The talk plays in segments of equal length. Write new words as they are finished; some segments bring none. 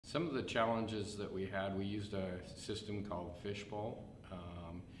Some of the challenges that we had, we used a system called Fishbowl,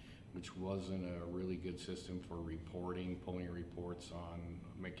 which wasn't a really good system for reporting, pulling reports on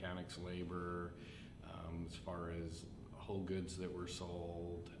mechanics labor, as far as whole goods that were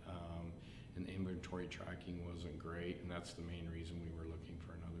sold, and the inventory tracking wasn't great, and that's the main reason we were looking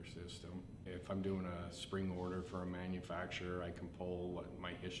for another system. If I'm doing a spring order for a manufacturer, I can pull what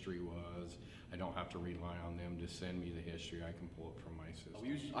my history was. I don't have to rely on them to send me the history. I can pull it from my system. We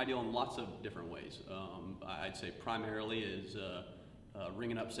use Ideal in lots of different ways. I'd say primarily is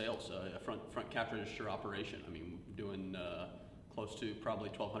ringing up sales, a front cash register operation. I mean, we're doing close to probably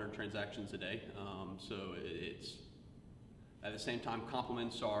 1,200 transactions a day. So it's at the same time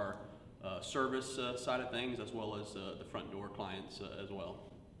complements our service side of things, as well as the front door clients as well.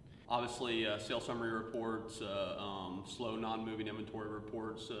 Obviously, sales summary reports, slow non-moving inventory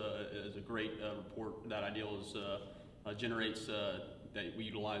reports is a great report that Ideal generates that we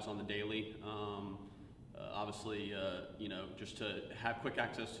utilize on the daily. Obviously, just to have quick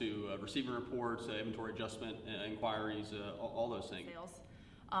access to receiving reports, inventory adjustment inquiries, all those things. Sales.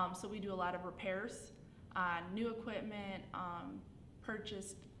 So we do a lot of repairs on new equipment,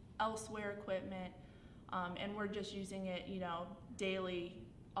 purchased elsewhere equipment, and we're just using it, daily,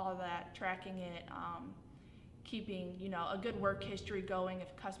 all that, tracking it, keeping, a good work history going. If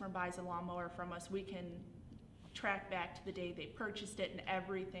a customer buys a lawnmower from us, we can track back to the day they purchased it and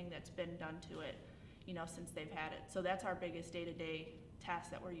everything that's been done to it, since they've had it. So that's our biggest day-to-day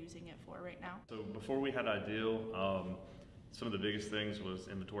task that we're using it for right now. So before we had Ideal, some of the biggest things was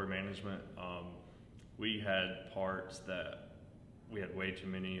inventory management. We had parts that we had way too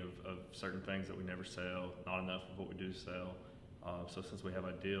many of certain things that we never sell, not enough of what we do sell. So since we have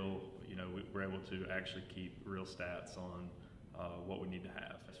Ideal, we're able to actually keep real stats on what we need to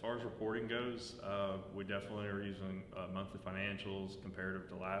have. As far as reporting goes, we definitely are using monthly financials comparative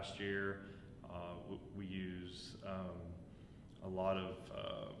to last year. We use a lot of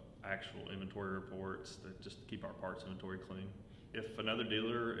actual inventory reports to just keep our parts inventory clean. If another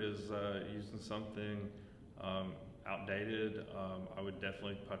dealer is using something outdated, I would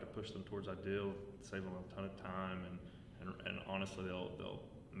definitely have to push them towards Ideal, save them a ton of time, and honestly, they'll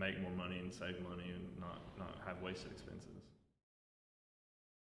make more money and save money and not have wasted expenses.